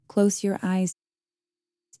Close your eyes,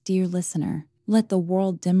 dear listener. Let the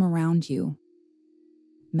world dim around you.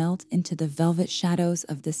 Melt into the velvet shadows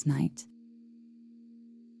of this night.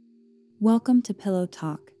 Welcome to Pillow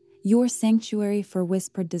Talk, your sanctuary for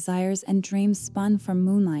whispered desires and dreams spun from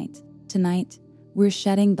moonlight. Tonight, we're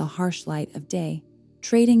shedding the harsh light of day,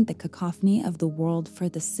 trading the cacophony of the world for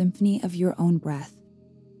the symphony of your own breath.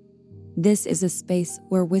 This is a space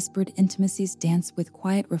where whispered intimacies dance with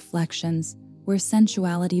quiet reflections, where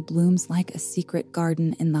sensuality blooms like a secret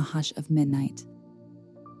garden in the hush of midnight.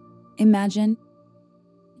 Imagine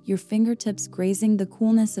your fingertips grazing the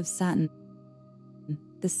coolness of satin,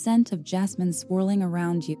 the scent of jasmine swirling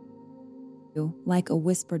around you like a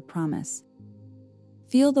whispered promise.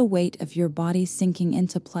 Feel the weight of your body sinking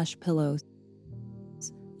into plush pillows,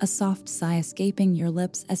 a soft sigh escaping your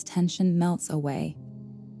lips as tension melts away.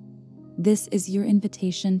 This is your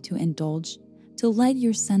invitation to indulge, to let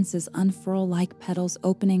your senses unfurl like petals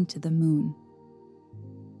opening to the moon.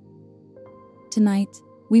 Tonight,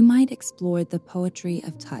 we might explore the poetry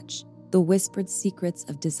of touch, the whispered secrets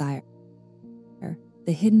of desire,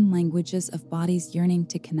 the hidden languages of bodies yearning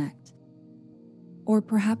to connect. Or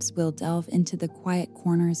perhaps we'll delve into the quiet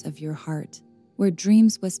corners of your heart, where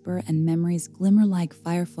dreams whisper and memories glimmer like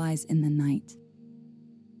fireflies in the night.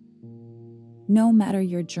 No matter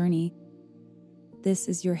your journey, this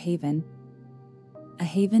is your haven, a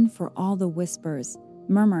haven for all the whispers,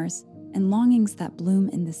 murmurs, and longings that bloom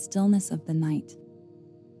in the stillness of the night.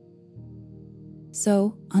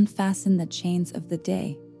 So, unfasten the chains of the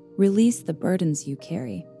day, release the burdens you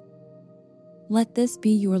carry. Let this be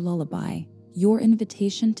your lullaby, your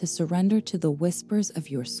invitation to surrender to the whispers of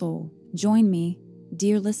your soul. Join me,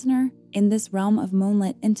 dear listener, in this realm of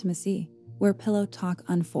moonlit intimacy, where Pillow Talk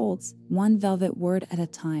unfolds, one velvet word at a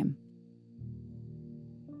time.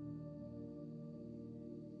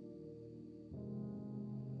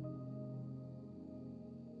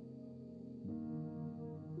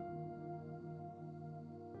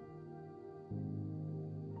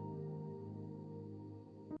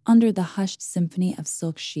 Under the hushed symphony of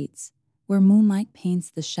silk sheets, where moonlight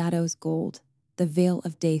paints the shadows gold, the veil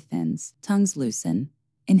of day thins, tongues loosen,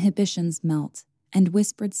 inhibitions melt, and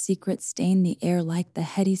whispered secrets stain the air like the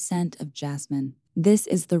heady scent of jasmine. This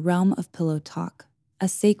is the realm of Pillow Talk, a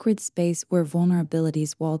sacred space where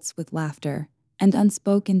vulnerabilities waltz with laughter, and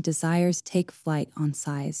unspoken desires take flight on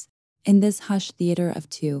sighs. In this hushed theater of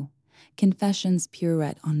two, confessions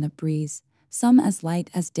pirouette on the breeze, some as light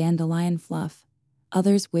as dandelion fluff,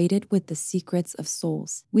 others weighted with the secrets of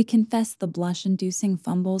souls. We confess the blush-inducing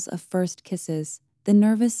fumbles of first kisses, the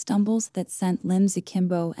nervous stumbles that sent limbs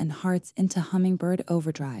akimbo and hearts into hummingbird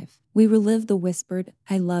overdrive. We relive the whispered,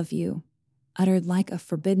 "I love you," uttered like a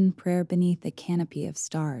forbidden prayer beneath a canopy of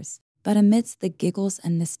stars. But amidst the giggles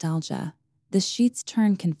and nostalgia, the sheets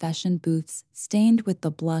turn confession booths stained with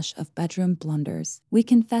the blush of bedroom blunders. We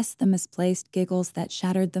confess the misplaced giggles that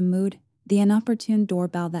shattered the mood, the inopportune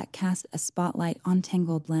doorbell that cast a spotlight on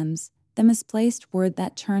tangled limbs, the misplaced word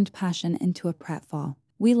that turned passion into a pratfall.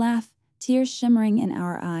 We laugh, tears shimmering in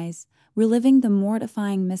our eyes, reliving the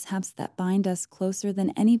mortifying mishaps that bind us closer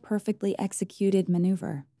than any perfectly executed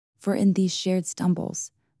maneuver. For in these shared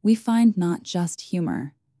stumbles, we find not just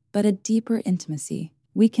humor, but a deeper intimacy.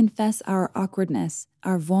 We confess our awkwardness,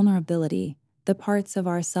 our vulnerability, the parts of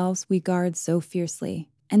ourselves we guard so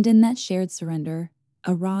fiercely. And in that shared surrender,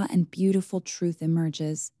 a raw and beautiful truth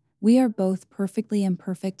emerges. We are both perfectly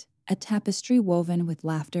imperfect, a tapestry woven with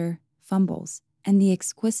laughter, fumbles, and the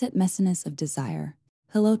exquisite messiness of desire.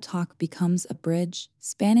 Pillow Talk becomes a bridge,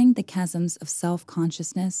 spanning the chasms of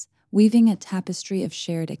self-consciousness, weaving a tapestry of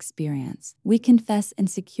shared experience. We confess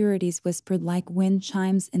insecurities whispered like wind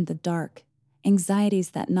chimes in the dark, anxieties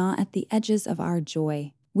that gnaw at the edges of our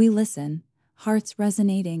joy. We listen, hearts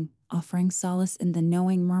resonating, offering solace in the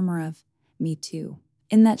knowing murmur of, "Me too."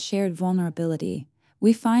 In that shared vulnerability,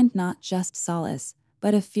 we find not just solace,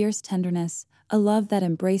 but a fierce tenderness, a love that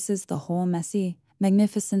embraces the whole messy,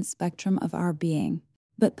 magnificent spectrum of our being.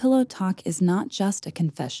 But Pillow Talk is not just a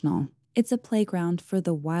confessional. It's a playground for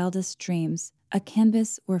the wildest dreams, a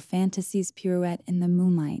canvas where fantasies pirouette in the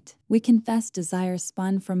moonlight. We confess desires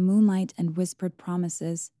spun from moonlight and whispered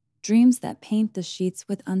promises, dreams that paint the sheets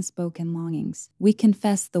with unspoken longings. We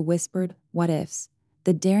confess the whispered what-ifs,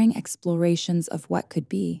 the daring explorations of what could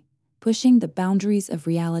be, pushing the boundaries of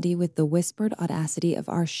reality with the whispered audacity of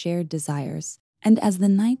our shared desires. And as the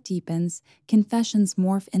night deepens, confessions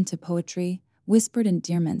morph into poetry, whispered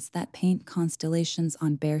endearments that paint constellations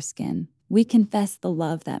on bare skin. We confess the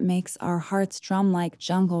love that makes our hearts drum like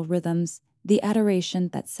jungle rhythms, the adoration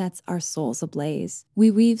that sets our souls ablaze. We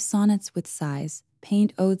weave sonnets with sighs,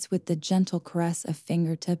 paint odes with the gentle caress of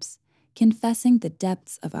fingertips, confessing the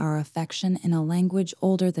depths of our affection in a language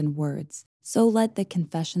older than words. So let the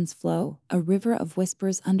confessions flow, a river of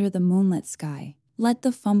whispers under the moonlit sky. Let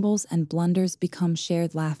the fumbles and blunders become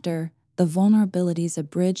shared laughter, the vulnerabilities a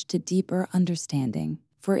bridge to deeper understanding.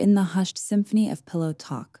 For in the hushed symphony of pillow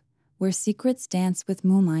talk, where secrets dance with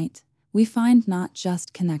moonlight, we find not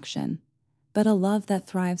just connection, but a love that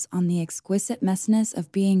thrives on the exquisite messiness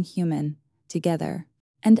of being human, together.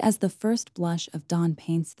 And as the first blush of dawn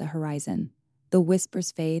paints the horizon, the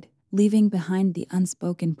whispers fade, leaving behind the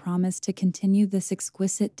unspoken promise to continue this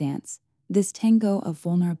exquisite dance, this tango of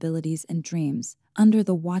vulnerabilities and dreams, under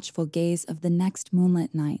the watchful gaze of the next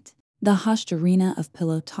moonlit night. The hushed arena of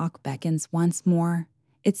pillow talk beckons once more,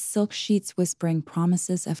 its silk sheets whispering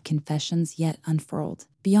promises of confessions yet unfurled.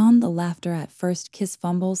 Beyond the laughter at first kiss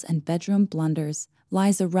fumbles and bedroom blunders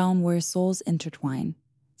lies a realm where souls intertwine,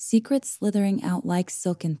 secrets slithering out like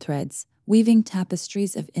silken threads, weaving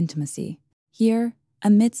tapestries of intimacy. Here,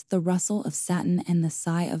 amidst the rustle of satin and the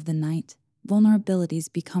sigh of the night,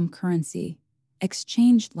 vulnerabilities become currency,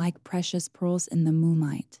 exchanged like precious pearls in the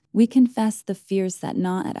moonlight. We confess the fears that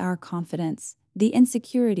gnaw at our confidence, the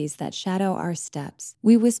insecurities that shadow our steps.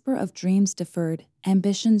 We whisper of dreams deferred,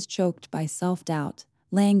 ambitions choked by self-doubt,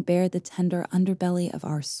 laying bare the tender underbelly of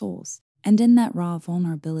our souls. And in that raw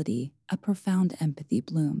vulnerability, a profound empathy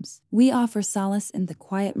blooms. We offer solace in the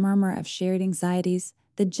quiet murmur of shared anxieties,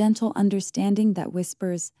 the gentle understanding that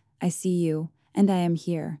whispers, "I see you, and I am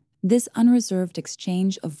here." This unreserved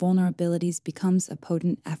exchange of vulnerabilities becomes a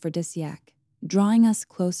potent aphrodisiac, drawing us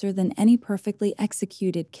closer than any perfectly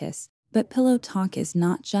executed kiss. But pillow talk is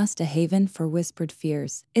not just a haven for whispered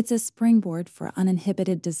fears. It's a springboard for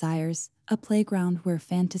uninhibited desires, a playground where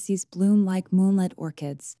fantasies bloom like moonlit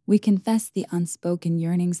orchids. We confess the unspoken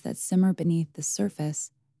yearnings that simmer beneath the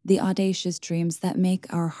surface, the audacious dreams that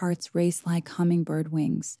make our hearts race like hummingbird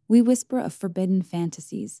wings. We whisper of forbidden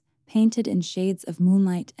fantasies, painted in shades of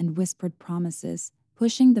moonlight and whispered promises,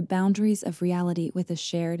 pushing the boundaries of reality with a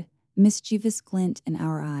shared, mischievous glint in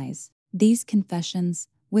our eyes. These confessions,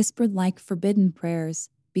 whispered like forbidden prayers,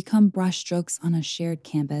 become brushstrokes on a shared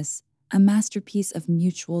canvas, a masterpiece of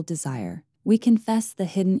mutual desire. We confess the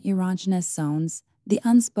hidden erogenous zones, the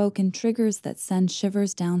unspoken triggers that send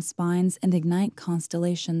shivers down spines and ignite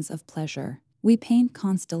constellations of pleasure. We paint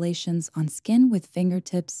constellations on skin with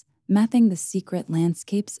fingertips, mapping the secret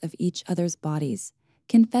landscapes of each other's bodies,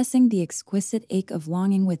 confessing the exquisite ache of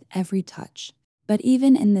longing with every touch. But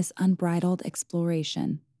even in this unbridled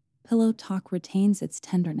exploration, pillow talk retains its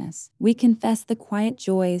tenderness. We confess the quiet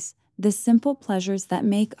joys, the simple pleasures that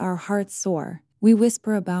make our hearts soar. We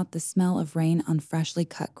whisper about the smell of rain on freshly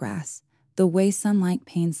cut grass, the way sunlight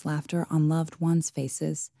paints laughter on loved ones'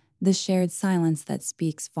 faces, the shared silence that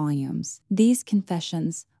speaks volumes. These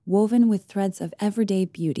confessions, woven with threads of everyday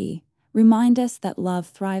beauty, remind us that love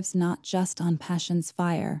thrives not just on passion's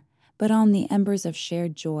fire, but on the embers of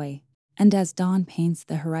shared joy. And as dawn paints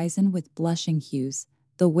the horizon with blushing hues,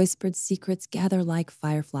 the whispered secrets gather like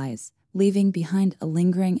fireflies, leaving behind a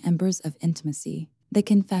lingering embers of intimacy. The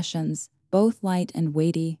confessions, both light and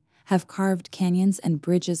weighty, have carved canyons and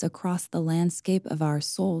bridges across the landscape of our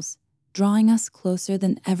souls, drawing us closer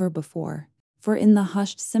than ever before. For in the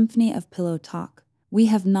hushed symphony of pillow talk, we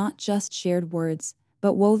have not just shared words,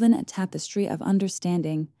 but woven a tapestry of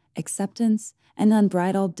understanding, acceptance, and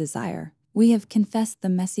unbridled desire. We have confessed the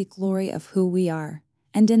messy glory of who we are,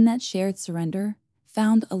 and in that shared surrender,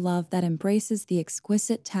 found a love that embraces the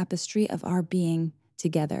exquisite tapestry of our being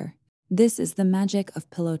together. This is the magic of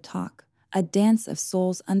pillow talk, a dance of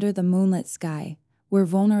souls under the moonlit sky, where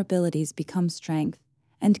vulnerabilities become strength,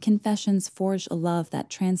 and confessions forge a love that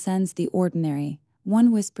transcends the ordinary, one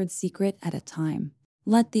whispered secret at a time.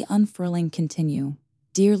 Let the unfurling continue,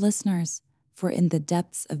 dear listeners, for in the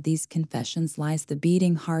depths of these confessions lies the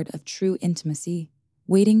beating heart of true intimacy,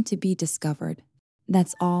 waiting to be discovered.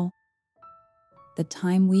 That's all the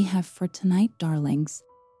time we have for tonight, darlings.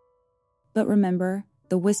 But remember,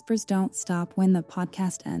 the whispers don't stop when the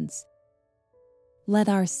podcast ends. Let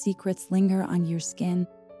our secrets linger on your skin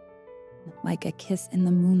like a kiss in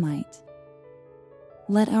the moonlight.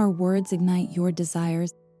 Let our words ignite your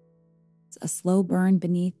desires, a slow burn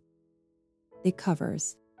beneath the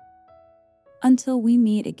covers. Until we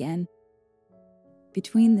meet again,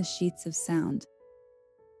 between the sheets of sound,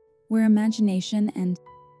 where imagination and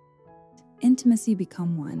intimacy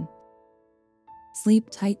become one. Sleep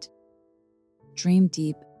tight, dream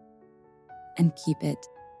deep, and keep it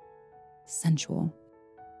sensual.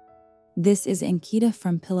 This is Ankita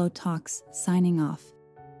from Pillow Talks, signing off.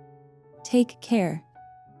 Take care.